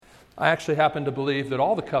I actually happen to believe that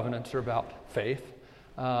all the covenants are about faith,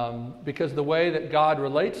 because the way that God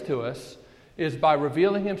relates to us is by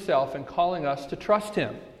revealing himself and calling us to trust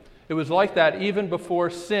him. It was like that even before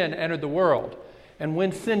sin entered the world. And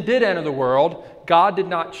when sin did enter the world, God did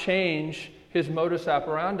not change his modus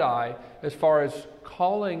operandi as far as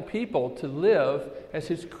calling people to live as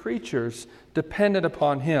his creatures dependent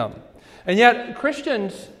upon him. And yet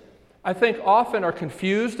Christians, I think, often are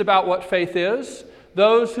confused about what faith is.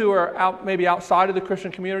 Those who are maybe outside of the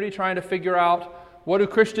Christian community trying to figure out what do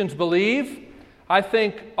Christians believe, I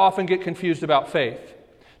think often get confused about faith.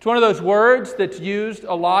 It's one of those words that's used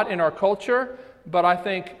a lot in our culture, but I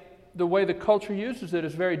think the way the culture uses it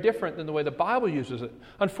is very different than the way the Bible uses it.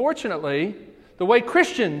 Unfortunately, the way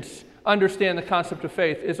Christians understand the concept of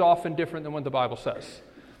faith is often different than what the Bible says.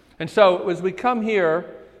 And so as we come here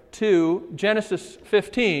to Genesis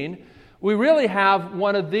 15, we really have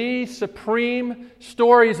one of the supreme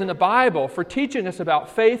stories in the Bible for teaching us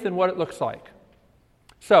about faith and what it looks like.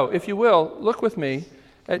 So, if you will, look with me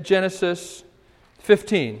at Genesis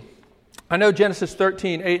 15. I know Genesis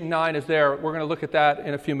 13, 8, and 9 is there. We're going to look at that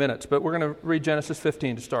in a few minutes, but we're going to read Genesis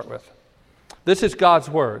 15 to start with. This is God's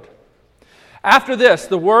word. After this,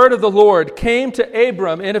 the word of the Lord came to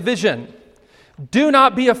Abram in a vision. Do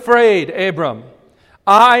not be afraid, Abram.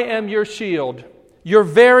 I am your shield, your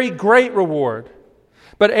very great reward.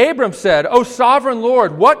 But Abram said, O sovereign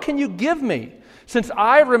Lord, what can you give me, since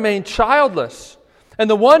I remain childless? And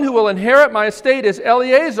the one who will inherit my estate is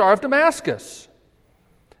Eliezer of Damascus.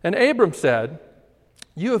 And Abram said,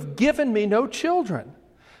 You have given me no children,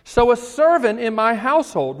 so a servant in my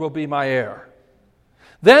household will be my heir.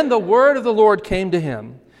 Then the word of the Lord came to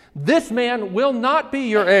him, This man will not be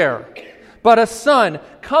your heir, but a son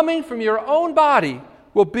coming from your own body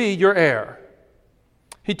will be your heir.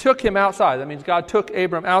 He took him outside. That means God took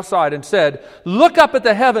Abram outside and said, Look up at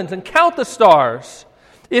the heavens and count the stars,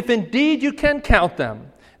 if indeed you can count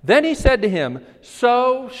them. Then he said to him,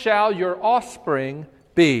 So shall your offspring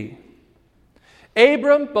be.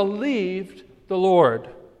 Abram believed the Lord,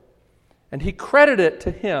 and he credited it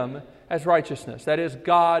to him as righteousness. That is,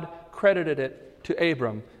 God credited it to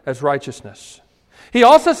Abram as righteousness. He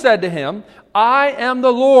also said to him, I am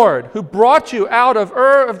the Lord who brought you out of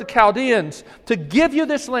Ur of the Chaldeans to give you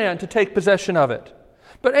this land to take possession of it.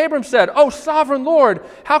 But Abram said, O sovereign Lord,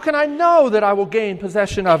 how can I know that I will gain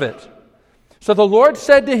possession of it? So the Lord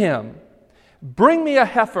said to him, Bring me a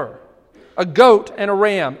heifer, a goat, and a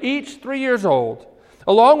ram, each 3 years old,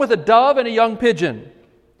 along with a dove and a young pigeon.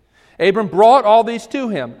 Abram brought all these to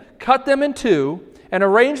him, cut them in two, and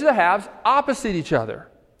arranged the halves opposite each other.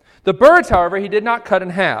 The birds, however, he did not cut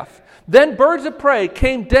in half. Then birds of prey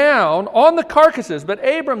came down on the carcasses, but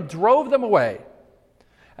Abram drove them away.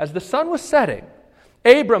 As the sun was setting,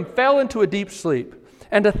 Abram fell into a deep sleep,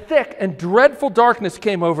 and a thick and dreadful darkness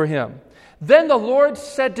came over him. Then the Lord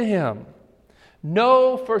said to him,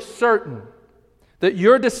 Know for certain that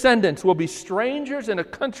your descendants will be strangers in a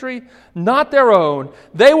country not their own.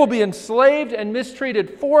 They will be enslaved and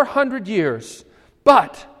mistreated 400 years.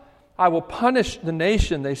 But I will punish the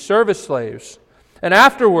nation they serve as slaves, and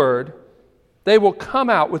afterward they will come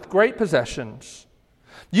out with great possessions.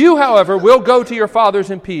 You, however, will go to your fathers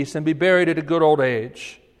in peace and be buried at a good old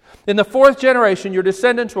age. In the 4th generation, your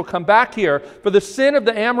descendants will come back here, for the sin of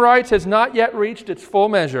the Amorites has not yet reached its full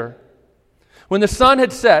measure. When the sun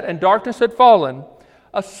had set and darkness had fallen,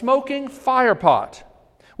 a smoking firepot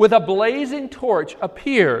with a blazing torch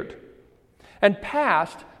appeared and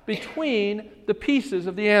passed between the pieces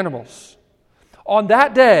of the animals. On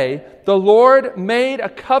that day, the Lord made a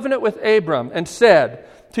covenant with Abram and said,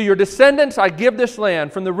 To your descendants I give this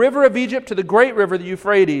land, from the river of Egypt to the great river, the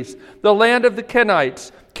Euphrates, the land of the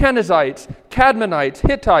Kenites, Kenizzites, Cadmonites,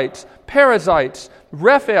 Hittites, Perizzites,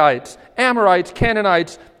 Rephaites, Amorites,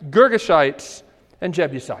 Canaanites, Girgashites, and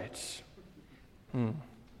Jebusites.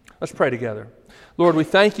 Let's pray together. Lord, we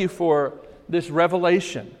thank you for this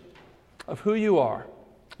revelation of who you are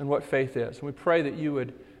and what faith is. And we pray that you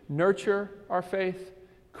would nurture our faith,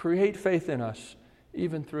 create faith in us,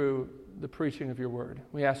 even through the preaching of your word.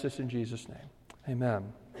 We ask this in Jesus' name.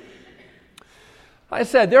 Amen. Like I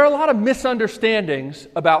said, there are a lot of misunderstandings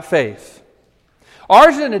about faith.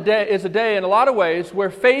 Ours is a day in a lot of ways where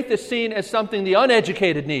faith is seen as something the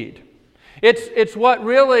uneducated need. It's what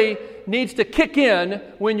really needs to kick in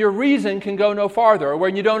when your reason can go no farther, or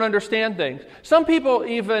when you don't understand things. Some people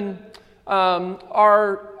even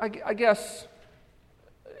are, I guess,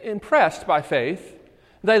 impressed by faith.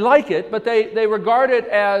 They like it, but they regard it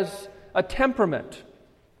as a temperament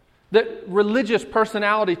that religious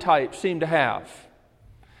personality types seem to have.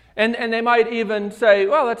 And they might even say,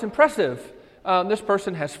 well, that's impressive. this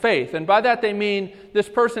person has faith. And by that they mean this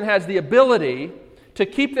person has the ability to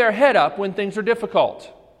keep their head up when things are difficult.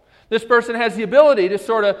 This person has the ability to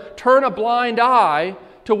sort of turn a blind eye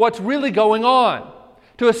to what's really going on,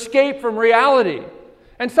 to escape from reality.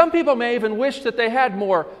 And some people may even wish that they had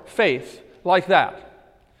more faith like that.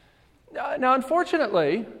 Now,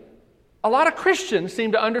 unfortunately, a lot of Christians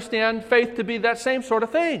seem to understand faith to be that same sort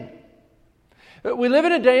of thing. We live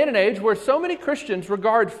in a day and an age where so many Christians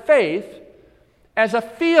regard faith as a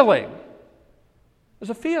feeling. As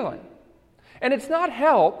a feeling. And it's not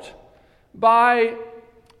helped by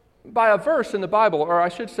a verse in the Bible, or I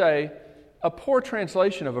should say, a poor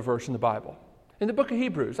translation of a verse in the Bible. In the book of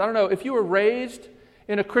Hebrews, I don't know, if you were raised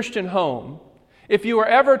in a Christian home, if you were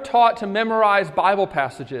ever taught to memorize Bible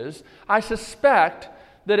passages, I suspect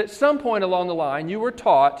that at some point along the line you were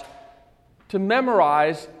taught to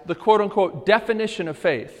memorize the quote-unquote definition of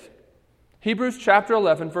faith. Hebrews chapter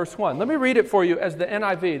 11, verse 1. Let me read it for you as the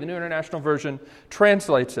NIV, the New International Version,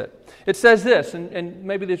 translates it. It says this, and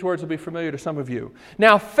maybe these words will be familiar to some of you.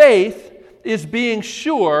 Now faith is being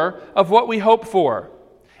sure of what we hope for,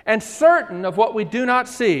 and certain of what we do not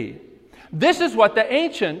see. This is what the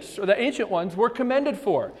ancients, or the ancient ones, were commended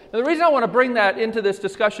for. Now, the reason I want to bring that into this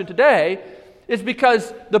discussion today is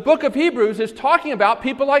because the book of Hebrews is talking about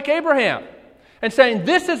people like Abraham and saying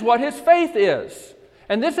this is what his faith is.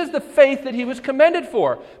 And this is the faith that he was commended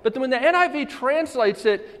for. But when the NIV translates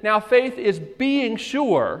it, now faith is being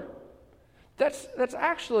sure, that's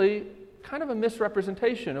actually kind of a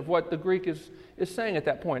misrepresentation of what the Greek is saying at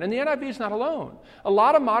that point. And the NIV is not alone. A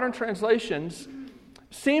lot of modern translations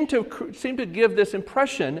seem to give this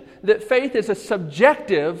impression that faith is a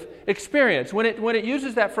subjective experience when it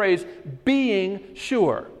uses that phrase, being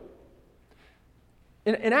sure.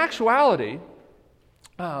 In actuality,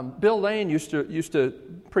 Bill Lane used to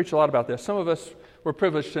preach a lot about this. Some of us were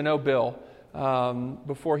privileged to know Bill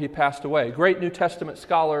before he passed away. Great New Testament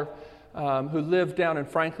scholar who lived down in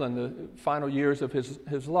Franklin the final years of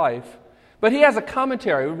his life. But he has a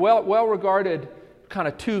commentary, well-regarded, kind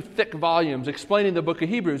of 2 thick volumes explaining the book of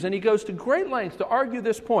Hebrews, and he goes to great lengths to argue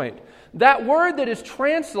this point. That word that is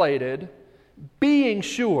translated, being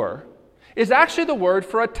sure, is actually the word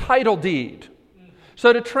for a title deed.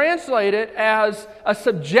 So to translate it as a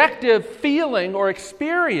subjective feeling or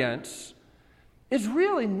experience is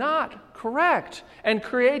really not correct and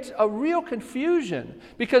creates a real confusion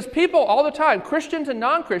because people all the time, Christians and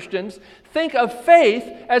non-Christians, think of faith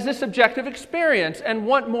as a subjective experience and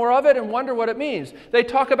want more of it and wonder what it means. They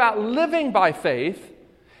talk about living by faith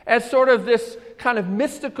as sort of this kind of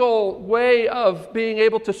mystical way of being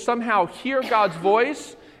able to somehow hear God's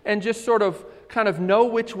voice and just sort of kind of know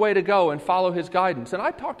which way to go and follow His guidance. And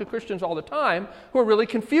I talk to Christians all the time who are really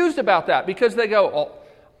confused about that because they go, oh,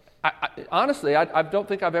 honestly, I don't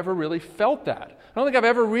think I've ever really felt that. I don't think I've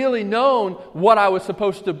ever really known what I was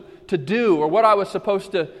supposed to do or what I was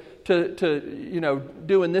supposed to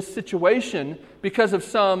do in this situation because of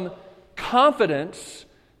some confidence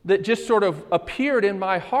that just sort of appeared in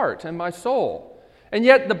my heart and my soul. And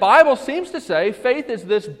yet the Bible seems to say faith is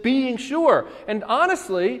this being sure. And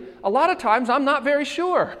honestly, a lot of times I'm not very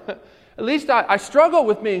sure. At least I struggle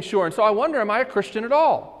with being sure. And so I wonder, am I a Christian at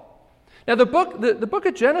all? Now the book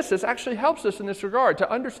of Genesis actually helps us in this regard to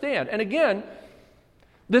understand. And again,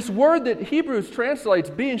 this word that Hebrews translates,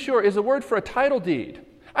 being sure, is a word for a title deed.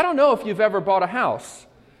 I don't know if you've ever bought a house,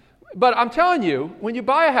 but I'm telling you, when you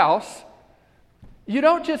buy a house, you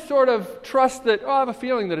don't just sort of trust that, I have a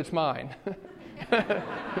feeling that it's mine.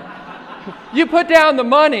 You put down the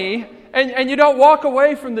money and you don't walk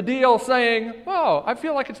away from the deal saying, oh, I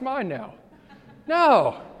feel like it's mine now.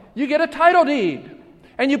 No, you get a title deed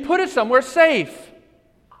and you put it somewhere safe,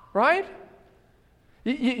 right?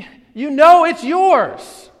 You know it's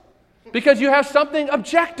yours because you have something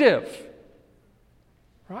objective,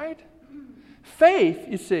 right? Faith,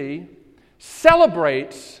 you see,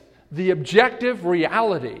 celebrates the objective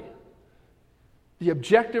reality. The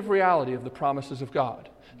objective reality of the promises of God.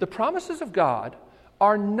 The promises of God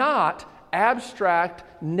are not abstract,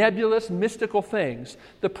 nebulous, mystical things.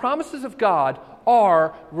 The promises of God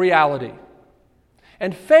are reality.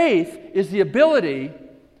 And faith is the ability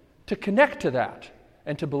to connect to that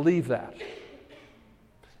and to believe that.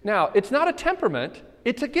 Now, it's not a temperament,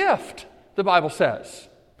 it's a gift, the Bible says.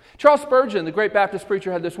 Charles Spurgeon, the great Baptist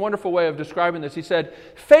preacher, had this wonderful way of describing this. He said,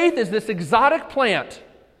 faith is this exotic plant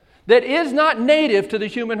that is not native to the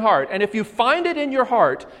human heart. And if you find it in your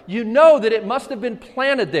heart, you know that it must have been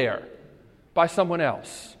planted there by someone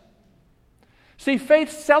else. See,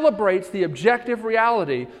 faith celebrates the objective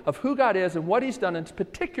reality of who God is and what He's done, and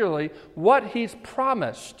particularly what He's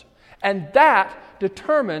promised. And that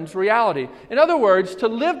determines reality. In other words, to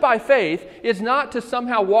live by faith is not to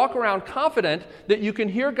somehow walk around confident that you can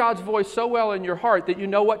hear God's voice so well in your heart that you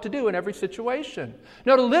know what to do in every situation.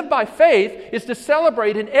 No, to live by faith is to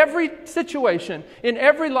celebrate in every situation, in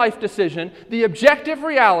every life decision, the objective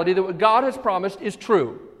reality that what God has promised is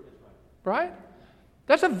true. Right?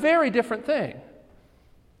 That's a very different thing.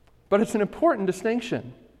 But it's an important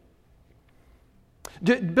distinction.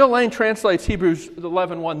 Bill Lane translates Hebrews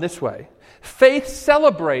 11:1 this way. Faith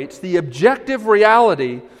celebrates the objective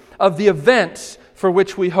reality of the events for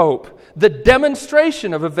which we hope, the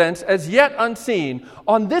demonstration of events as yet unseen.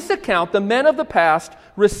 On this account, the men of the past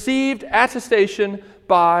received attestation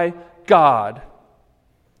by God.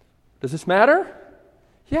 Does this matter?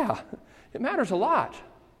 Yeah, it matters a lot.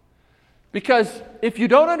 Because if you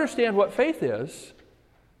don't understand what faith is,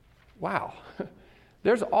 wow,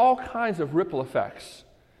 there's all kinds of ripple effects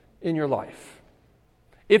in your life.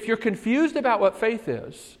 If you're confused about what faith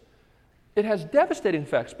is, it has devastating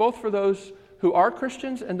effects, both for those who are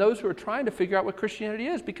Christians and those who are trying to figure out what Christianity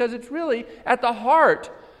is, because it's really at the heart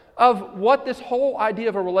of what this whole idea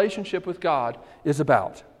of a relationship with God is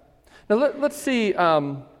about. Now let's see,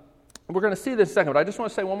 we're going to see this in a second, but I just want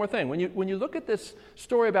to say one more thing. When you look at this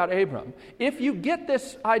story about Abram, if you get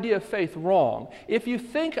this idea of faith wrong, if you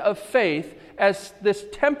think of faith as this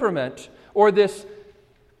temperament or this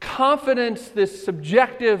confidence, this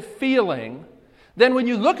subjective feeling, then when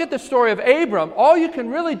you look at the story of Abram, all you can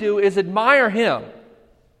really do is admire him.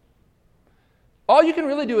 All you can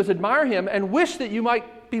really do is admire him and wish that you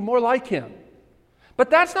might be more like him. But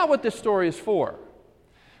that's not what this story is for.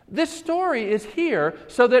 This story is here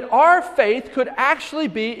so that our faith could actually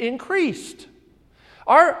be increased.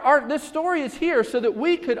 This story is here so that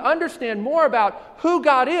we could understand more about who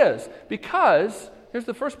God is. Because, here's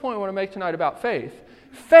the first point I want to make tonight about faith.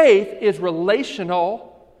 Faith is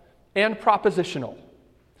relational and propositional.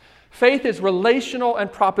 Faith is relational and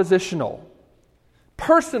propositional.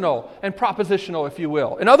 Personal and propositional, if you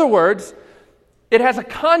will. In other words, it has a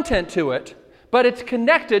content to it, but it's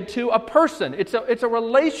connected to a person. It's a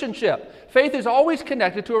relationship. Faith is always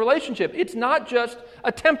connected to a relationship. It's not just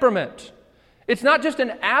a temperament. It's not just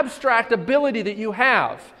an abstract ability that you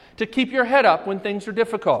have to keep your head up when things are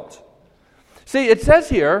difficult. See, it says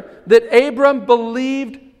here that Abram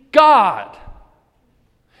believed God.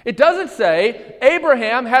 It doesn't say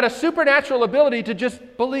Abraham had a supernatural ability to just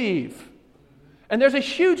believe. And there's a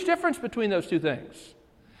huge difference between those two things.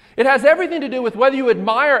 It has everything to do with whether you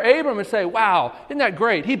admire Abram and say, wow, isn't that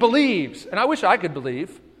great? He believes, and I wish I could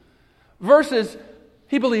believe, versus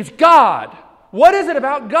he believes God. What is it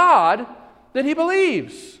about God that he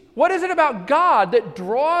believes? What is it about God that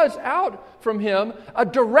draws out from him a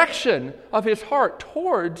direction of his heart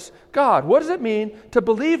towards God? What does it mean to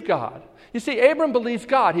believe God? You see, Abram believes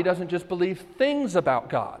God. He doesn't just believe things about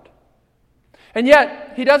God. And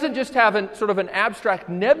yet, he doesn't just have an abstract,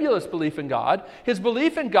 nebulous belief in God. His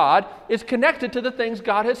belief in God is connected to the things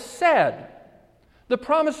God has said, the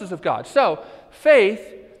promises of God. So, faith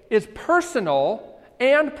is personal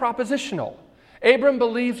and propositional. Abram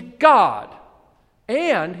believes God,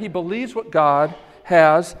 and he believes what God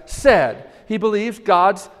has said. He believes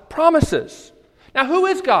God's promises. Now, who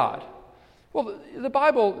is God? Well, the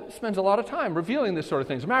Bible spends a lot of time revealing this sort of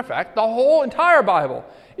thing. As a matter of fact, the whole entire Bible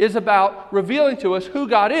is about revealing to us who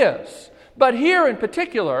God is. But here in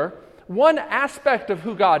particular, one aspect of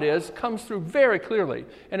who God is comes through very clearly,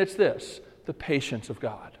 and it's this: the patience of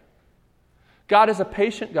God. God is a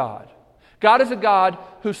patient God. God is a God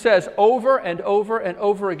who says over and over and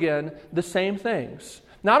over again the same things.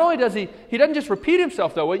 Not only does he doesn't just repeat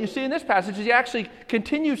himself, though. What you see in this passage is he actually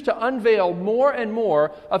continues to unveil more and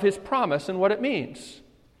more of his promise and what it means.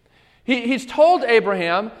 He's told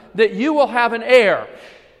Abraham that you will have an heir.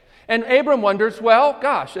 And Abram wonders, well,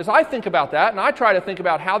 gosh, as I think about that, and I try to think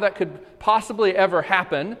about how that could possibly ever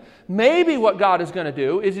happen, maybe what God is going to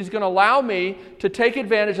do is he's going to allow me to take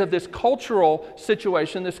advantage of this cultural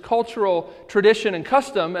situation, this cultural tradition and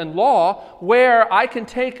custom and law, where I can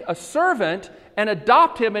take a servant and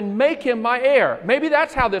adopt him and make him my heir. Maybe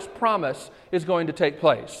that's how this promise is going to take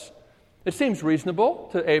place. It seems reasonable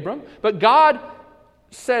to Abram, but God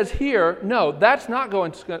says here, no, that's not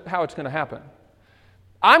how it's going to happen.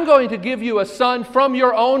 I'm going to give you a son from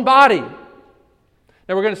your own body.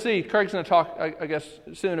 Now we're going to see, Craig's going to talk, I guess,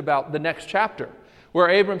 soon about the next chapter, where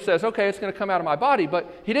Abram says, okay, it's going to come out of my body,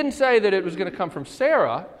 but he didn't say that it was going to come from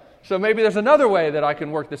Sarah, so maybe there's another way that I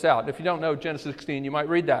can work this out. If you don't know Genesis 16, you might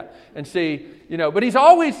read that and see, but he's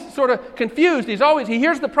always sort of confused. He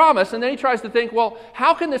hears the promise, and then he tries to think, well,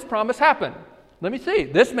 how can this promise happen? Let me see.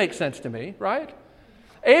 This makes sense to me, right?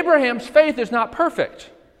 Abraham's faith is not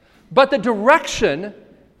perfect. but the direction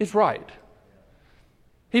is right.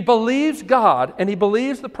 He believes God, and he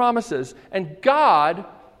believes the promises, and God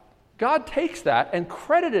takes that and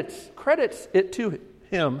credits it to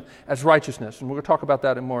him as righteousness. And we're going to talk about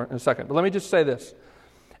that in a second. But let me just say this.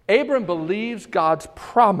 Abram believes God's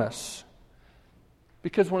promise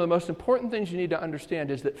because one of the most important things you need to understand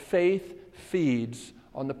is that faith feeds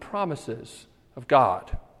on the promises of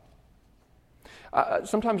God.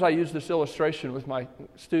 Sometimes I use this illustration with my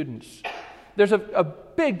students. There's a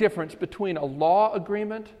big difference between a law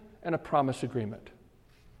agreement and a promise agreement.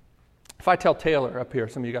 If I tell Taylor up here,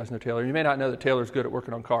 some of you guys know Taylor, you may not know that Taylor's good at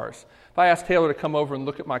working on cars. If I ask Taylor to come over and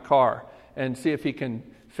look at my car and see if he can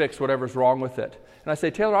fix whatever's wrong with it, and I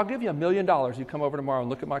say, Taylor, I'll give you $1 million. You come over tomorrow and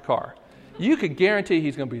look at my car. You can guarantee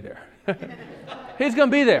he's going to be there. He's going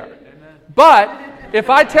to be there. Amen. But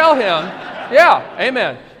if I tell him, yeah,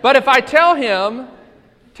 amen. But if I tell him,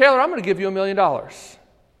 Taylor, I'm going to give you $1 million.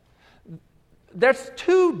 There's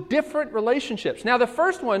two different relationships. Now, the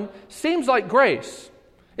first one seems like grace.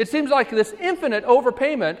 It seems like this infinite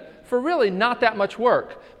overpayment for really not that much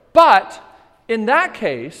work. But in that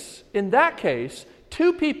case,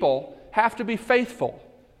 two people have to be faithful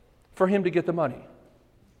for him to get the money.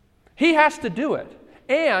 He has to do it,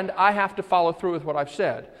 and I have to follow through with what I've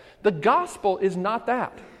said. The gospel is not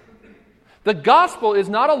that. The gospel is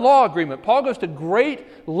not a law agreement. Paul goes to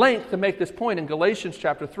great length to make this point in Galatians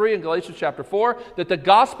chapter 3 and Galatians chapter 4, that the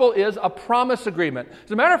gospel is a promise agreement.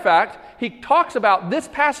 As a matter of fact, he talks about this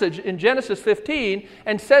passage in Genesis 15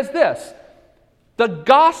 and says this,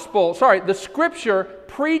 the scripture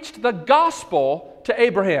preached the gospel to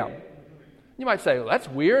Abraham. You might say, well, that's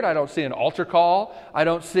weird. I don't see an altar call. I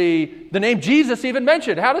don't see the name Jesus even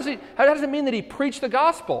mentioned. How does it mean that he preached the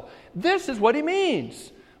gospel? This is what he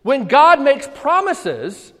means. When God makes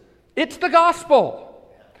promises, it's the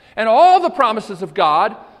gospel. And all the promises of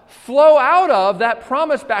God flow out of that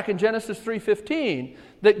promise back in Genesis 3:15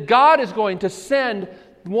 that God is going to send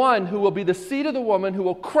one who will be the seed of the woman who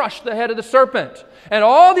will crush the head of the serpent. And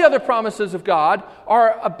all the other promises of God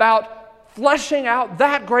are about fleshing out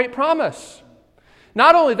that great promise.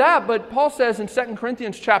 Not only that, but Paul says in 2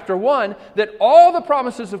 Corinthians chapter 1 that all the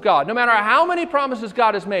promises of God, no matter how many promises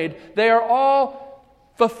God has made, they are all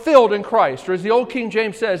fulfilled in Christ. Or as the old King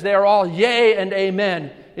James says, they are all yea and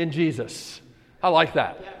amen in Jesus. I like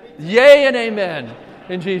that. Yea and amen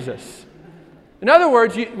in Jesus. In other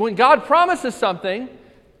words, when God promises something,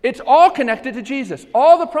 it's all connected to Jesus.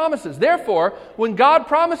 All the promises. Therefore, when God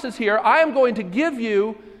promises here, I am going to give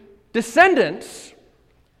you descendants,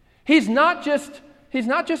 He's not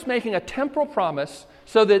just making a temporal promise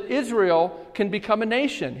so that Israel can become a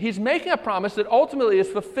nation. He's making a promise that ultimately is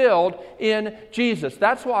fulfilled in Jesus.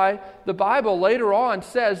 That's why the Bible later on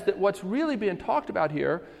says that what's really being talked about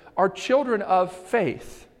here are children of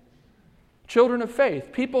faith. Children of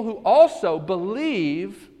faith. People who also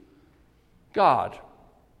believe God.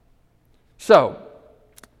 So,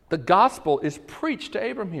 the gospel is preached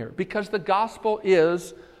to Abram here because the gospel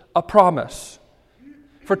is a promise.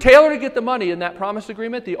 For Taylor to get the money in that promise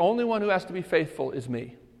agreement, the only one who has to be faithful is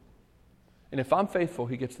me. And if I'm faithful,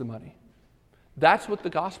 he gets the money. That's what the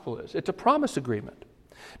gospel is. It's a promise agreement.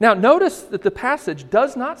 Now, notice that the passage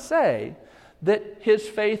does not say that his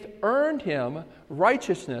faith earned him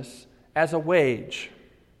righteousness as a wage.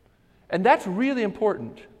 And that's really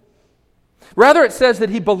important. Rather, it says that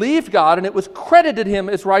he believed God and it was credited him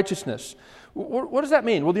as righteousness. What does that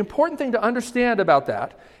mean? Well, the important thing to understand about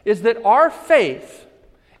that is that our faith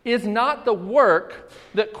is not the work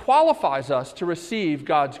that qualifies us to receive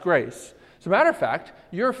God's grace. As a matter of fact,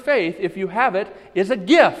 your faith, if you have it, is a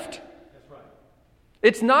gift. That's right.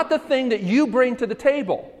 It's not the thing that you bring to the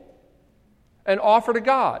table and offer to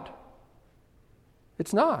God.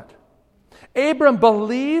 It's not. Abram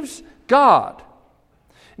believes God.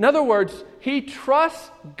 In other words, he trusts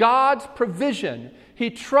God's provision. He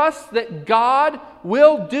trusts that God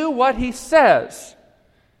will do what he says.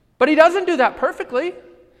 But he doesn't do that perfectly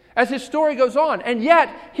as his story goes on. And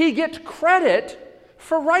yet, he gets credit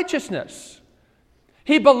for righteousness.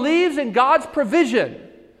 He believes in God's provision.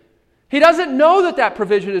 He doesn't know that that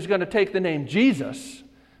provision is going to take the name Jesus,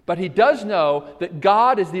 but he does know that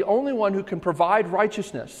God is the only one who can provide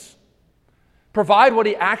righteousness, provide what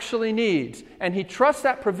he actually needs. And he trusts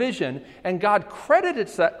that provision, and God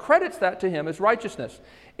credits that to him as righteousness.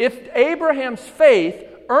 If Abraham's faith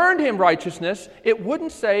earned him righteousness, it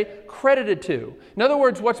wouldn't say credited to. In other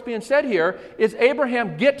words, what's being said here is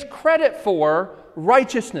Abraham gets credit for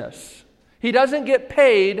righteousness. He doesn't get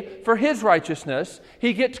paid for his righteousness.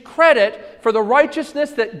 He gets credit for the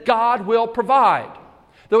righteousness that God will provide.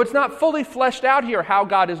 Though it's not fully fleshed out here how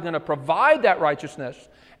God is going to provide that righteousness,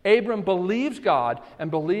 Abram believes God and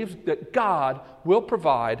believes that God will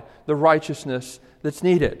provide the righteousness that's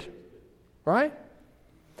needed. Right?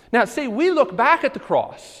 Now, see, we look back at the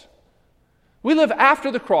cross. We live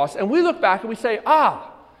after the cross, and we look back and we say,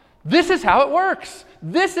 this is how it works.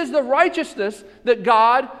 This is the righteousness that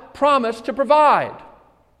God promised to provide.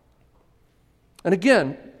 And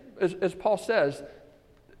again, as Paul says,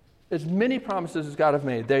 as many promises as God has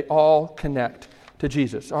made, they all connect to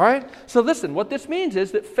Jesus. All right? So listen, what this means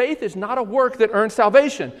is that faith is not a work that earns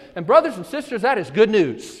salvation. And brothers and sisters, that is good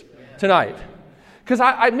news tonight. Because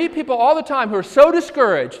I meet people all the time who are so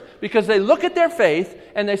discouraged because they look at their faith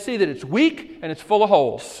and they see that it's weak and it's full of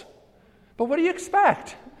holes. But what do you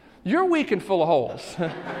expect? You're weak and full of holes,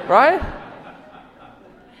 right?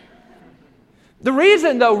 The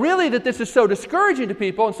reason, though, really that this is so discouraging to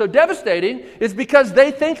people and so devastating is because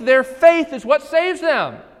they think their faith is what saves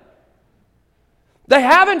them. They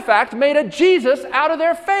have, in fact, made a Jesus out of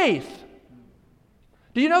their faith.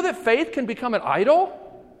 Do you know that faith can become an idol?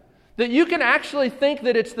 That you can actually think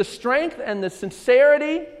that it's the strength and the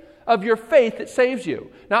sincerity of your faith that saves you.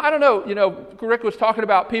 Now, I don't know, Rick was talking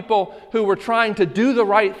about people who were trying to do the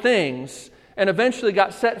right things and eventually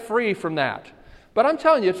got set free from that. But I'm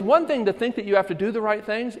telling you, it's one thing to think that you have to do the right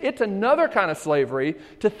things. It's another kind of slavery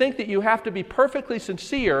to think that you have to be perfectly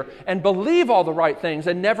sincere and believe all the right things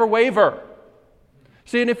and never waver.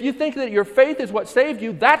 See, and if you think that your faith is what saved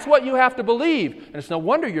you, that's what you have to believe. And it's no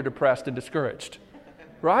wonder you're depressed and discouraged.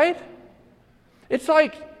 Right? It's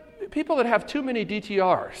like people that have too many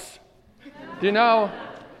DTRs. Do you know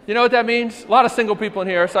what that means? A lot of single people in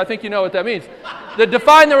here, so I think you know what that means.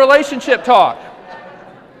 Define the relationship talk.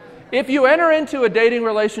 If you enter into a dating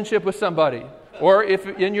relationship with somebody, or if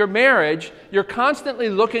in your marriage, you're constantly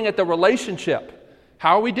looking at the relationship.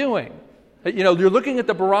 How are we doing? You're looking at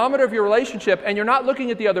the barometer of your relationship and you're not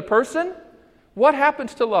looking at the other person. What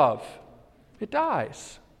happens to love? It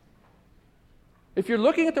dies. If you're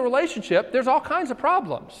looking at the relationship, there's all kinds of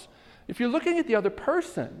problems. If you're looking at the other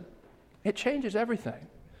person, it changes everything.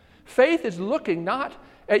 Faith is looking not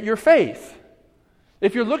at your faith.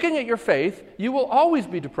 If you're looking at your faith, you will always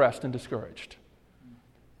be depressed and discouraged.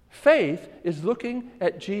 Faith is looking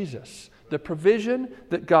at Jesus, the provision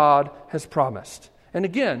that God has promised. And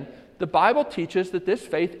again, the Bible teaches that this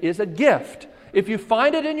faith is a gift. If you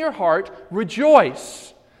find it in your heart,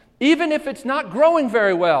 rejoice. Even if it's not growing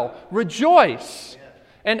very well, rejoice.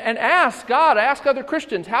 And ask God, ask other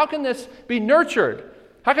Christians, how can this be nurtured?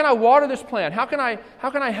 How can I water this plant? How can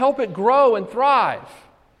I help it grow and thrive?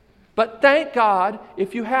 But thank God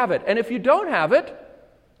if you have it. And if you don't have it,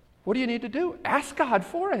 what do you need to do? Ask God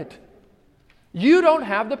for it. You don't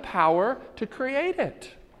have the power to create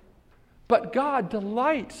it. But God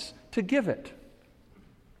delights to give it.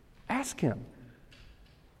 Ask Him.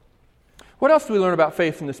 What else do we learn about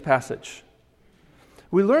faith in this passage?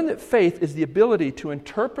 We learn that faith is the ability to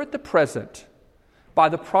interpret the present by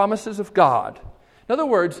the promises of God. In other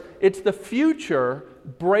words, it's the future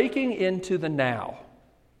breaking into the now.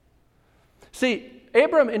 See,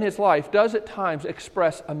 Abram in his life does at times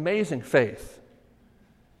express amazing faith.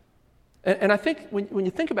 And I think when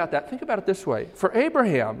you think about that, think about it this way. For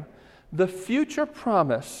Abraham, the future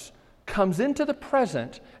promise comes into the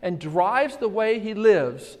present and drives the way he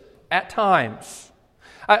lives at times.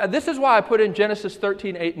 This is why I put in Genesis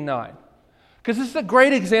 13, 8, and 9. Because this is a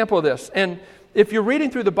great example of this. And if you're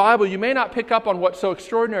reading through the Bible, you may not pick up on what's so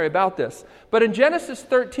extraordinary about this. But in Genesis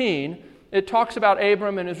 13, it talks about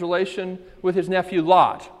Abram and his relation with his nephew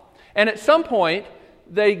Lot. And at some point,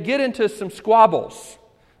 they get into some squabbles.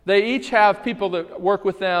 They each have people that work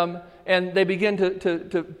with them, and they begin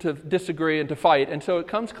to disagree and to fight. And so it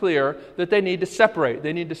comes clear that they need to separate.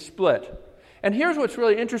 They need to split. And here's what's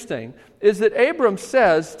really interesting, is that Abram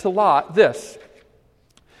says to Lot this: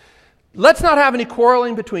 "Let's not have any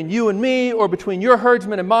quarreling between you and me, or between your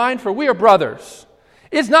herdsmen and mine, for we are brothers.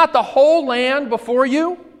 Is not the whole land before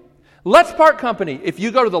you? Let's part company. If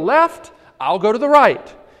you go to the left, I'll go to the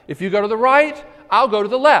right. If you go to the right, I'll go to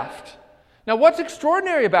the left." Now, what's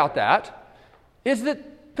extraordinary about that is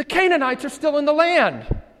that the Canaanites are still in the land.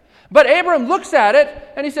 But Abram looks at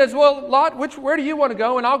it and he says, "Well, Lot, where do you want to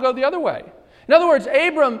go? And I'll go the other way." In other words,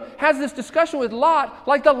 Abram has this discussion with Lot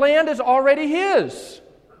like the land is already his.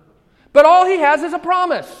 But all he has is a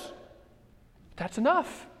promise. That's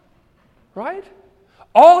enough, right?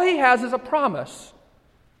 All he has is a promise,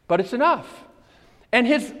 but it's enough. And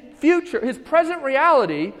his future, his present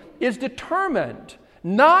reality is determined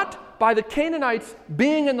not by the Canaanites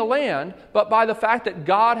being in the land, but by the fact that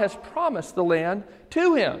God has promised the land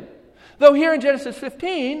to him. Though here in Genesis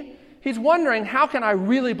 15, he's wondering, how can I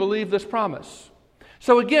really believe this promise?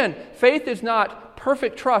 So again, faith is not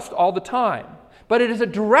perfect trust all the time. But it is a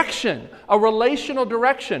direction, a relational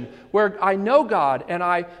direction, where I know God and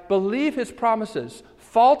I believe His promises,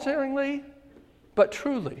 falteringly but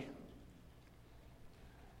truly.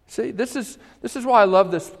 See, this is why I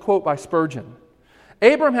love this quote by Spurgeon.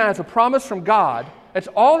 Abram has a promise from God. It's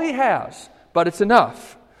all he has, but it's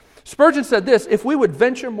enough. Spurgeon said this: if we would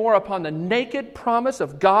venture more upon the naked promise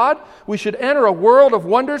of God, we should enter a world of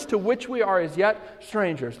wonders to which we are as yet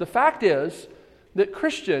strangers. The fact is that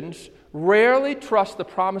Christians rarely trust the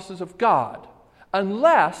promises of God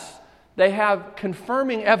unless they have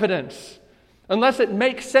confirming evidence, unless it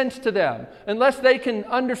makes sense to them, unless they can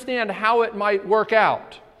understand how it might work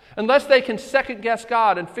out, unless they can second-guess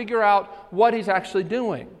God and figure out what He's actually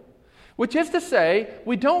doing. Which is to say,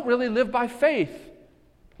 we don't really live by faith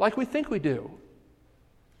like we think we do.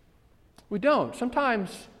 We don't.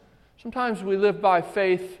 Sometimes we live by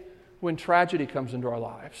faith when tragedy comes into our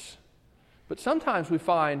lives. But sometimes we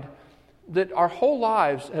find that our whole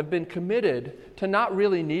lives have been committed to not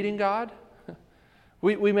really needing God.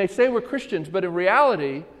 We may say we're Christians, but in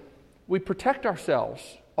reality, we protect ourselves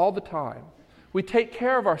all the time. We take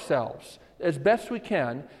care of ourselves as best we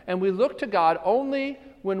can, and we look to God only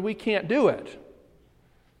when we can't do it.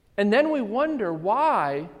 And then we wonder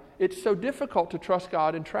why it's so difficult to trust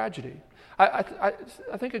God in tragedy. I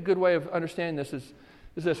think a good way of understanding this is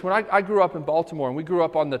this. When I grew up in Baltimore, and we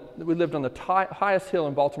lived on the highest hill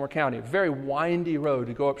in Baltimore County, a very windy road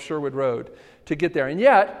to go up Sherwood Road to get there. And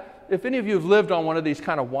yet, if any of you have lived on one of these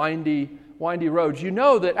kind of windy roads, you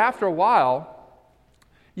know that after a while,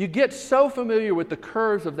 you get so familiar with the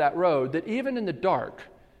curves of that road that even in the dark,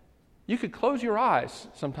 you could close your eyes,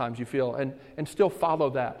 sometimes you feel, and still follow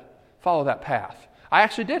that path. I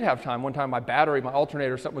actually did have one time, my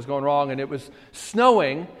alternator, something was going wrong, and it was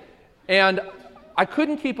snowing, and I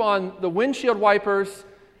couldn't keep on the windshield wipers,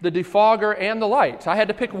 the defogger, and the lights. I had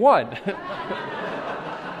to pick one.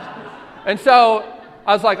 And so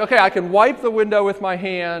I was like, okay, I can wipe the window with my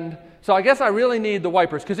hand, so I guess I really need the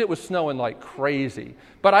wipers because it was snowing like crazy.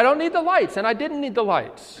 But I don't need the lights, and I didn't need the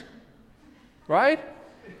lights. Right?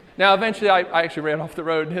 Now, eventually, I actually ran off the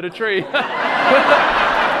road and hit a tree.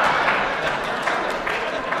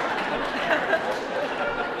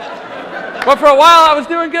 But for a while, I was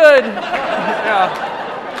doing good. Yeah.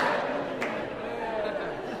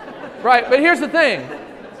 Right, but here's the thing.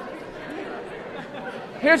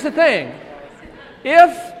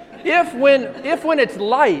 If when it's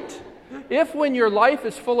light, if when your life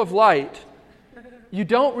is full of light, you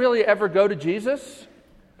don't really ever go to Jesus,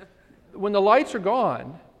 when the lights are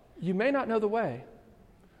gone, you may not know the way,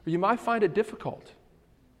 or you might find it difficult.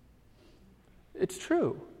 It's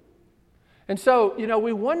true. And so,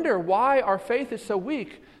 we wonder why our faith is so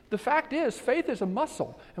weak. The fact is, faith is a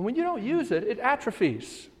muscle, and when you don't use it, it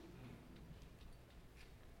atrophies.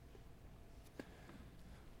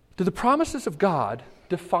 Do the promises of God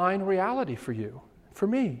define reality for you, for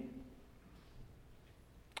me?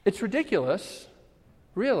 It's ridiculous,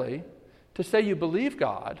 really, to say you believe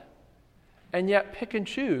God and yet pick and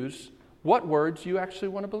choose what words you actually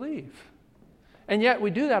want to believe. And yet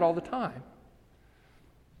we do that all the time.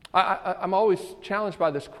 I'm always challenged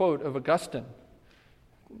by this quote of Augustine.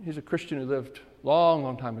 He's a Christian who lived long,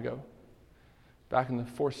 long time ago, back in the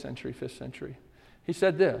 4th century, 5th century. He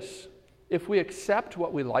said this: if we accept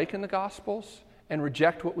what we like in the Gospels and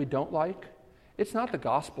reject what we don't like, it's not the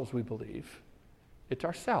Gospels we believe, it's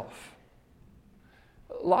ourself.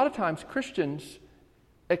 A lot of times Christians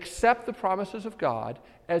accept the promises of God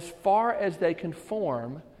as far as they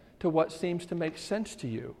conform to what seems to make sense to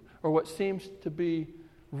you or what seems to be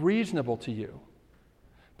reasonable to you.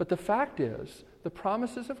 But the fact is, the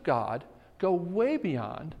promises of God go way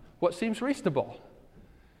beyond what seems reasonable.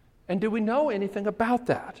 And do we know anything about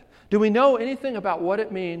that? Do we know anything about what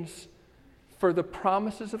it means for the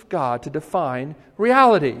promises of God to define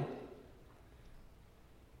reality?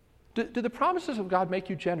 Do the promises of God make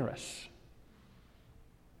you generous?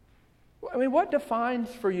 I mean, what defines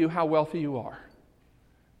for you how wealthy you are?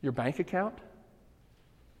 Your bank account?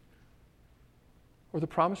 Or the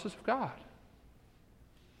promises of God?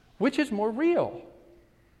 Which is more real?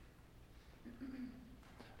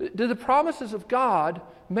 Do the promises of God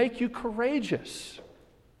make you courageous?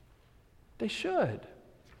 They should.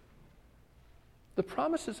 The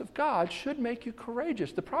promises of God should make you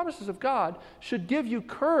courageous. The promises of God should give you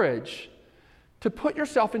courage to put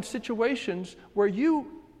yourself in situations where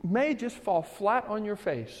you may just fall flat on your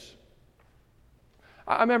face.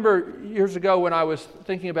 I remember years ago when I was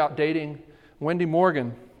thinking about dating Wendy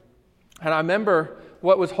Morgan, and I remember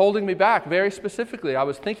what was holding me back very specifically. I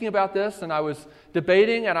was thinking about this and I was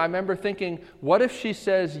debating, and I remember thinking, what if she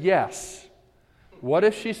says yes? What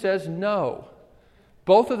if she says no?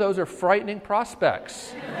 Both of those are frightening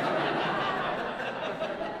prospects.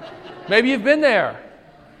 Maybe you've been there.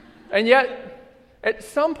 And yet, at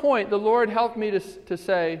some point, the Lord helped me to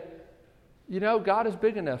say, God is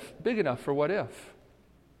big enough for what if.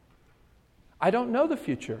 I don't know the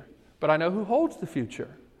future, but I know who holds the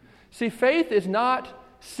future. See, faith is not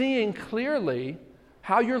seeing clearly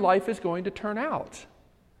how your life is going to turn out.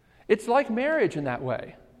 It's like marriage in that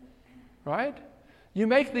way, right? You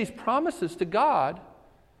make these promises to God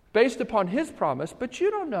based upon His promise, but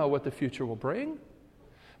you don't know what the future will bring.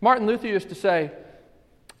 Martin Luther used to say,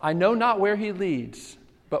 I know not where He leads,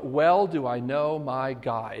 but well do I know my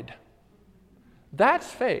guide. That's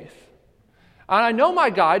faith. And I know my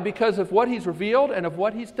guide because of what He's revealed and of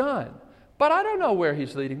what He's done. But I don't know where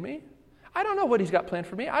He's leading me. I don't know what He's got planned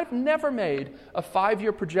for me. I've never made a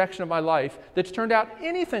 5-year projection of my life that's turned out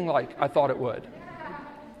anything like I thought it would.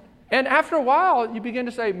 And after a while, you begin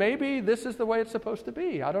to say, maybe this is the way it's supposed to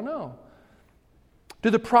be. I don't know. Do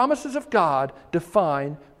the promises of God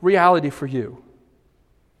define reality for you?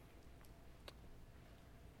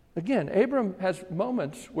 Again, Abram has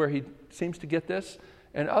moments where he seems to get this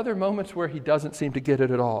and other moments where he doesn't seem to get it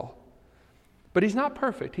at all. But he's not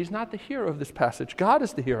perfect. He's not the hero of this passage. God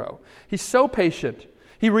is the hero. He's so patient.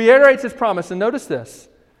 He reiterates His promise, and notice this.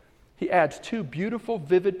 He adds 2 beautiful,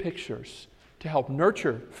 vivid pictures to help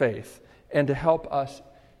nurture faith and to help us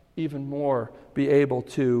even more be able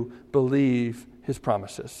to believe His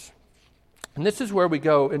promises. And this is where we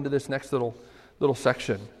go into this next little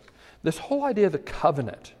section. This whole idea of the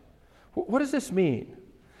covenant. What does this mean?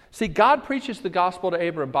 See, God preaches the gospel to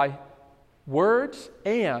Abram by words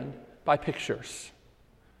and by pictures.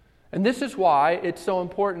 And this is why it's so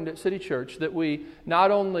important at City Church that we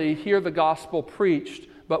not only hear the gospel preached,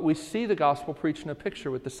 but we see the gospel preached in a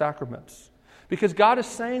picture with the sacraments. Because God is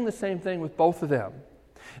saying the same thing with both of them.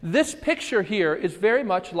 This picture here is very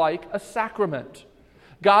much like a sacrament.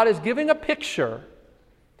 God is giving a picture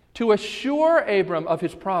to assure Abram of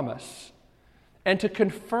His promise and to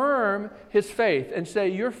confirm his faith and say,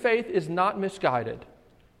 your faith is not misguided.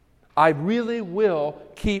 I really will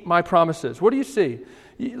keep my promises. What do you see?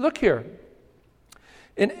 Look here.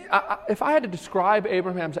 If I had to describe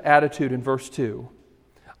Abraham's attitude in verse 2,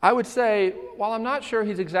 I would say, while I'm not sure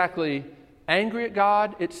he's exactly angry at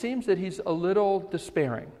God, it seems that he's a little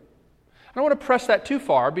despairing. I don't want to press that too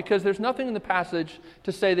far because there's nothing in the passage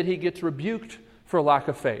to say that he gets rebuked for a lack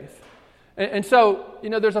of faith. And so,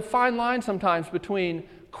 there's a fine line sometimes between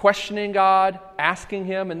questioning God, asking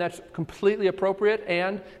Him, and that's completely appropriate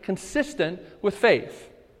and consistent with faith.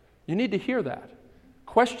 You need to hear that.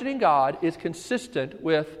 Questioning God is consistent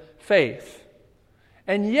with faith.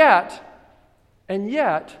 And yet,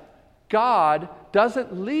 God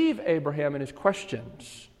doesn't leave Abraham in his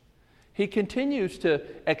questions. He continues to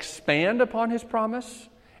expand upon His promise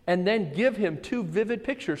and then give him 2 vivid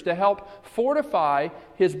pictures to help fortify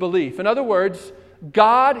his belief. In other words,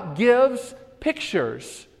 God gives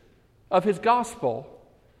pictures of His gospel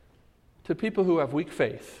to people who have weak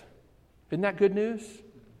faith. Isn't that good news?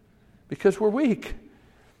 Because we're weak.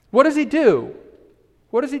 What does He do?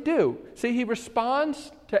 What does He do? See, He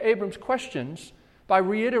responds to Abram's questions by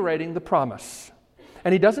reiterating the promise.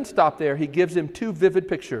 And He doesn't stop there. He gives him 2 vivid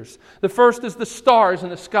pictures. The first is the stars in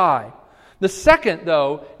the sky. The second,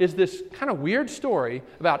 though, is this kind of weird story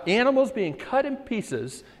about animals being cut in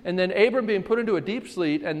pieces and then Abram being put into a deep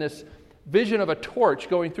sleep and this vision of a torch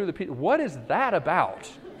going through the pieces. What is that about?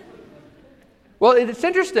 Well, it's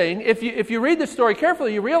interesting. If you read this story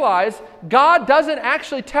carefully, you realize God doesn't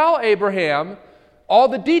actually tell Abraham all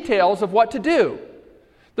the details of what to do.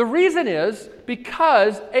 The reason is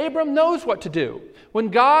because Abram knows what to do. When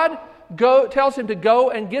God tells him to go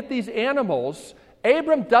and get these animals,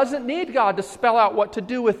 Abram doesn't need God to spell out what to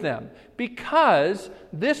do with them because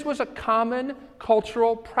this was a common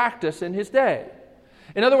cultural practice in his day.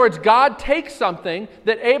 In other words, God takes something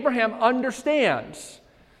that Abraham understands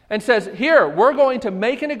and says, here, we're going to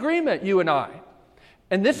make an agreement, you and I.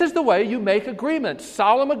 And this is the way you make agreements,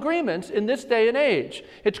 solemn agreements in this day and age.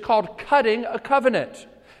 It's called cutting a covenant.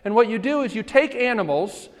 And what you do is you take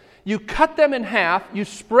animals, you cut them in half, you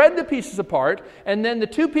spread the pieces apart, and then the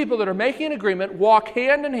 2 people that are making an agreement walk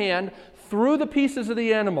hand in hand through the pieces of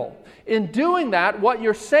the animal. In doing that, what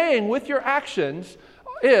you're saying with your actions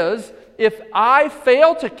is, if I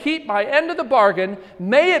fail to keep my end of the bargain,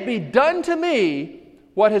 may it be done to me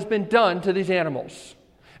what has been done to these animals.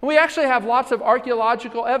 And we actually have lots of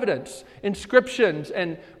archaeological evidence, inscriptions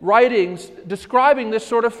and writings describing this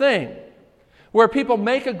sort of thing, where people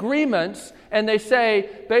make agreements and they say,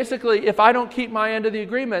 basically, if I don't keep my end of the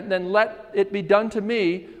agreement, then let it be done to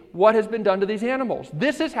me what has been done to these animals.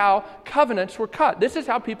 This is how covenants were cut. This is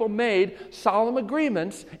how people made solemn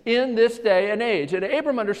agreements in this day and age. And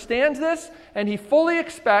Abram understands this, and he fully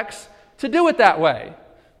expects to do it that way.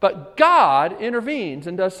 But God intervenes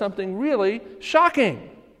and does something really shocking.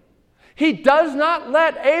 He does not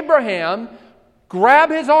let Abraham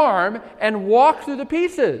grab his arm and walk through the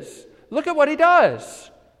pieces. Look at what he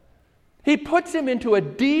does. He puts him into a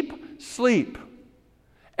deep sleep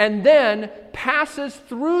and then passes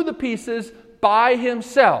through the pieces by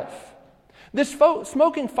himself. This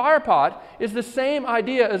smoking firepot is the same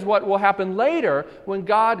idea as what will happen later when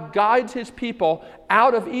God guides his people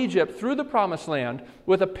out of Egypt through the promised land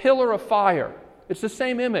with a pillar of fire. It's the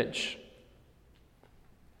same image.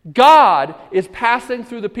 God is passing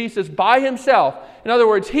through the pieces by himself. In other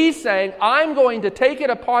words, he's saying, I'm going to take it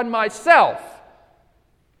upon myself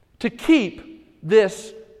to keep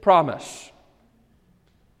this promise.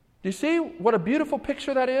 Do you see what a beautiful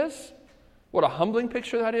picture that is? What a humbling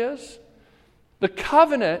picture that is? The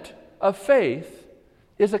covenant of faith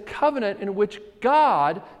is a covenant in which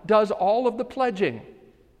God does all of the pledging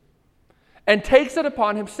and takes it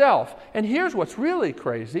upon himself. And here's what's really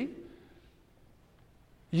crazy.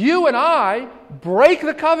 You and I break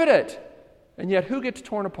the covenant, and yet who gets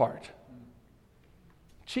torn apart?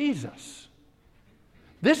 Jesus.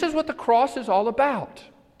 This is what the cross is all about.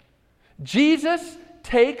 Jesus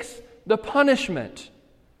takes the punishment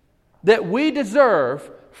that we deserve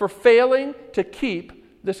for failing to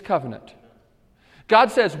keep this covenant.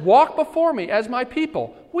 God says, walk before me as my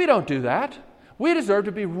people. We don't do that. We deserve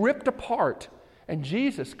to be ripped apart. And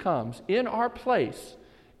Jesus comes in our place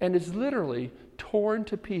and is literally torn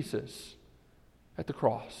to pieces at the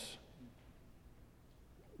cross.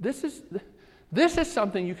 This is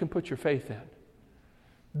something you can put your faith in.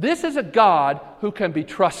 This is a God who can be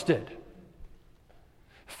trusted.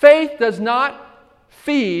 Faith does not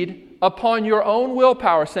feed upon your own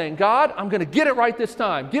willpower, saying, God, I'm going to get it right this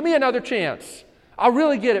time. Give me another chance. I'll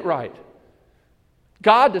really get it right.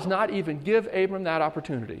 God does not even give Abram that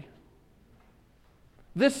opportunity.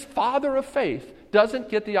 This father of faith doesn't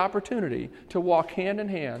get the opportunity to walk hand in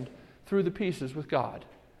hand through the pieces with God.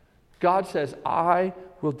 God says, I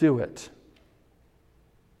will do it.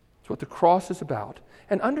 That's what the cross is about.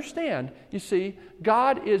 And understand, you see,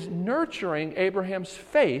 God is nurturing Abraham's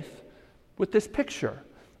faith with this picture,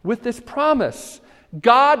 with this promise.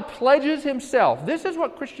 God pledges himself. This is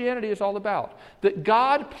what Christianity is all about. That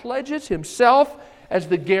God pledges himself as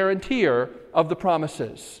the guarantor of the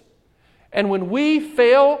promises. And when we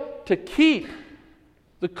fail to keep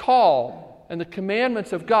the call and the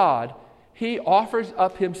commandments of God, he offers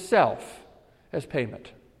up himself as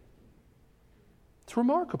payment. It's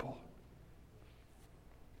remarkable.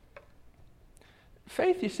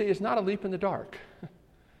 Faith, you see, is not a leap in the dark.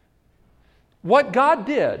 What God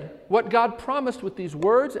did, what God promised with these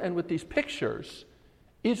words and with these pictures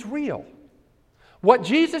is real. What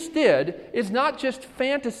Jesus did is not just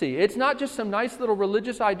fantasy. It's not just some nice little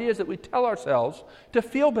religious ideas that we tell ourselves to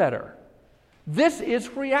feel better. This is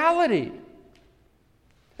reality.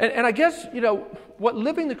 And I guess, what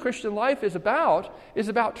living the Christian life is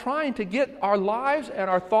about trying to get our lives and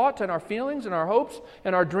our thoughts and our feelings and our hopes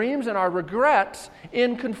and our dreams and our regrets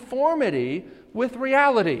in conformity with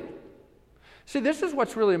reality. See, this is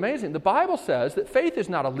what's really amazing. The Bible says that faith is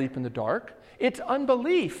not a leap in the dark. It's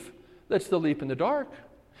unbelief that's the leap in the dark.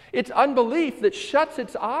 It's unbelief that shuts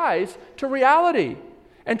its eyes to reality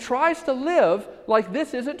and tries to live like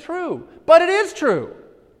this isn't true. But it is true.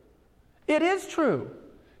 It is true.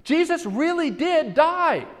 Jesus really did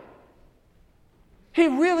die. He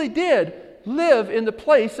really did live in the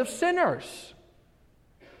place of sinners.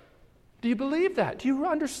 Do you believe that? Do you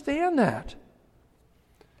understand that?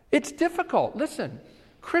 It's difficult. Listen,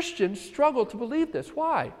 Christians struggle to believe this.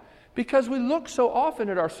 Why? Because we look so often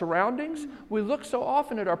at our surroundings, we look so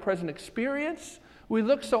often at our present experience, we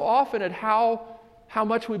look so often at how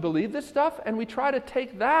much we believe this stuff, and we try to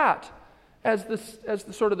take that as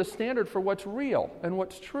the sort of the standard for what's real and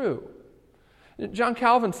what's true. John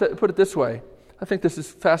Calvin put it this way. I think this is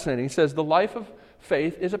fascinating. He says, the life of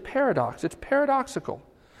faith is a paradox. It's paradoxical.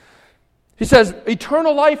 He says,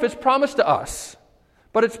 eternal life is promised to us,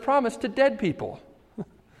 but it's promised to dead people.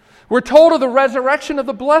 We're told of the resurrection of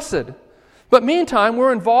the blessed, but meantime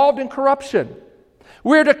we're involved in corruption.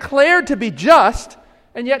 We're declared to be just,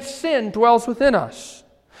 and yet sin dwells within us.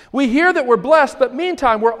 We hear that we're blessed, but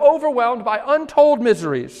meantime we're overwhelmed by untold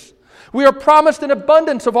miseries. We are promised an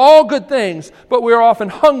abundance of all good things, but we are often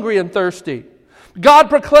hungry and thirsty. God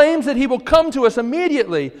proclaims that He will come to us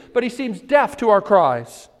immediately, but He seems deaf to our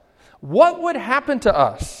cries. What would happen to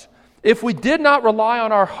us if we did not rely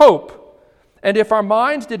on our hope And if our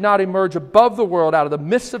minds did not emerge above the world out of the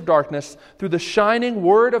midst of darkness through the shining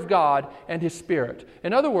Word of God and His Spirit.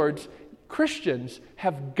 In other words, Christians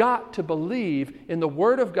have got to believe in the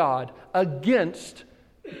Word of God against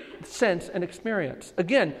sense and experience.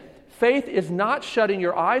 Again, faith is not shutting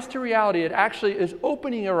your eyes to reality. It actually is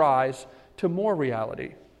opening your eyes to more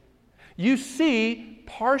reality. You see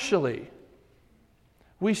partially.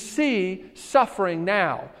 We see suffering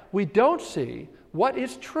now. We don't see what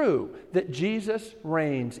is true, that Jesus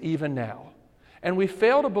reigns even now. And we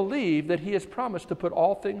fail to believe that He has promised to put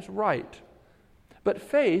all things right. But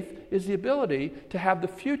faith is the ability to have the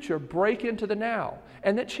future break into the now.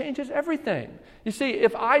 And that changes everything. You see,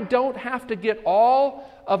 if I don't have to get all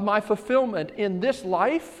of my fulfillment in this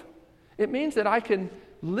life, it means that I can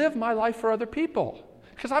live my life for other people.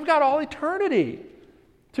 Because I've got all eternity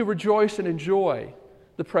to rejoice and enjoy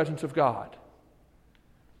the presence of God.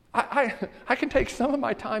 I can take some of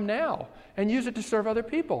my time now and use it to serve other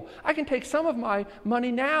people. I can take some of my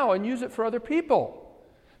money now and use it for other people.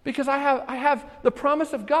 Because I have the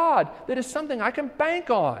promise of God that is something I can bank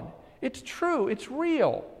on. It's true. It's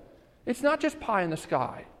real. It's not just pie in the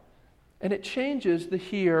sky. And it changes the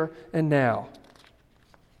here and now.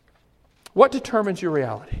 What determines your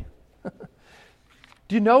reality?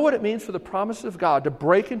 Do you know what it means for the promises of God to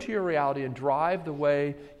break into your reality and drive the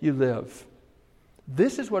way you live?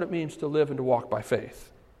 This is what it means to live and to walk by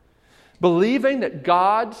faith. Believing that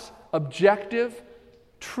God's objective,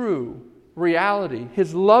 true reality,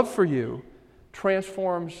 His love for you,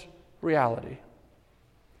 transforms reality.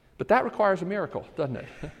 But that requires a miracle, doesn't it?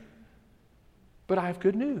 But I have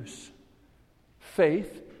good news.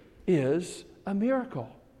 Faith is a miracle.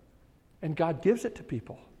 And God gives it to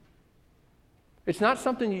people. It's not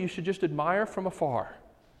something that you should just admire from afar.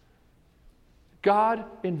 God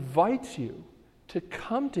invites you to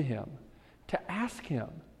come to Him, to ask Him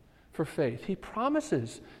for faith. He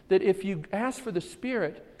promises that if you ask for the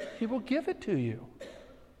Spirit, He will give it to you.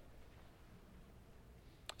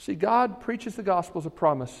 See, God preaches the gospel as a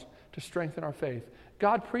promise to strengthen our faith.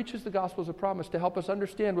 God preaches the gospel as a promise to help us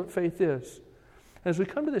understand what faith is. And as we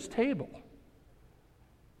come to this table,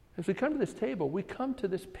 we come to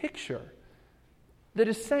this picture that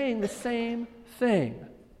is saying the same thing.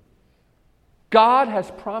 God has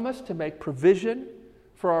promised to make provision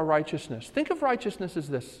for our righteousness. Think of righteousness as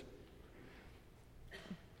this.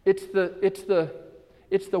 It's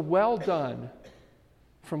the well done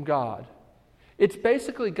from God. It's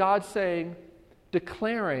basically God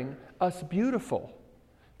declaring us beautiful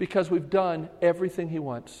because we've done everything He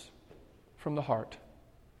wants from the heart.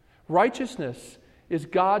 Righteousness is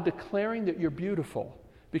God declaring that you're beautiful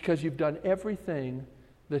because you've done everything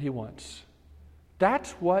that He wants.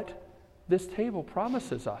 That's what this table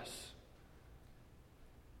promises us.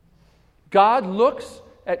 God looks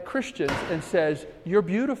at Christians and says, you're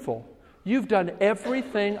beautiful. You've done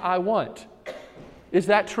everything I want. Is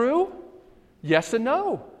that true? Yes and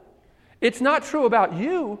no. It's not true about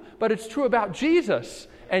you, but it's true about Jesus.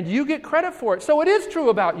 And you get credit for it. So it is true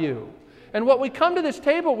about you. And what we come to this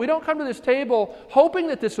table, we don't come to this table hoping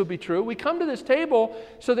that this would be true. We come to this table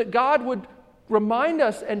so that God would remind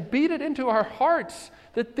us and beat it into our hearts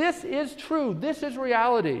that this is true, this is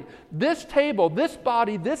reality. This table, this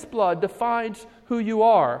body, this blood defines who you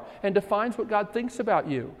are and defines what God thinks about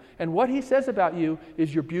you. And what He says about you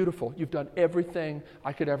is you're beautiful. You've done everything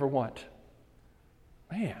I could ever want.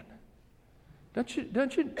 Man, don't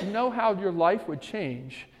you know how your life would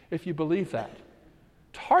change if you believe that?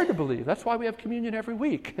 It's hard to believe. That's why we have communion every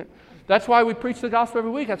week. That's why we preach the gospel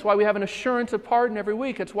every week. That's why we have an assurance of pardon every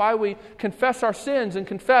week. It's why we confess our sins and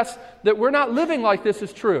confess that we're not living like this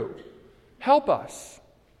is true. Help us.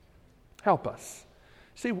 Help us.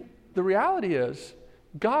 See, the reality is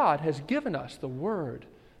God has given us the word,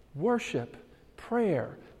 worship,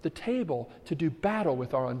 prayer, the table to do battle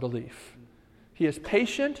with our unbelief. He is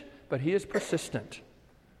patient, but He is persistent.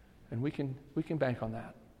 And we can bank on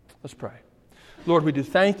that. Let's pray. Lord, we do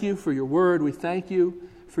thank You for Your word. We thank You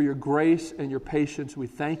for Your grace and Your patience. We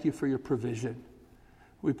thank You for Your provision.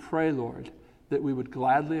 We pray, Lord, that we would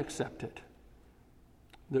gladly accept it,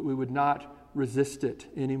 that we would not resist it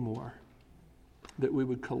anymore, that we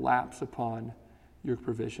would collapse upon Your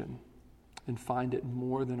provision and find it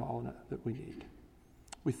more than all that we need.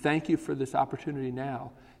 We thank You for this opportunity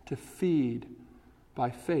now to feed by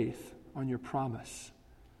faith on Your promise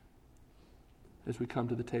as we come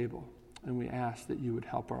to the table. And we ask that You would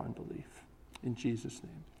help our unbelief. In Jesus'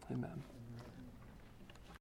 name, amen.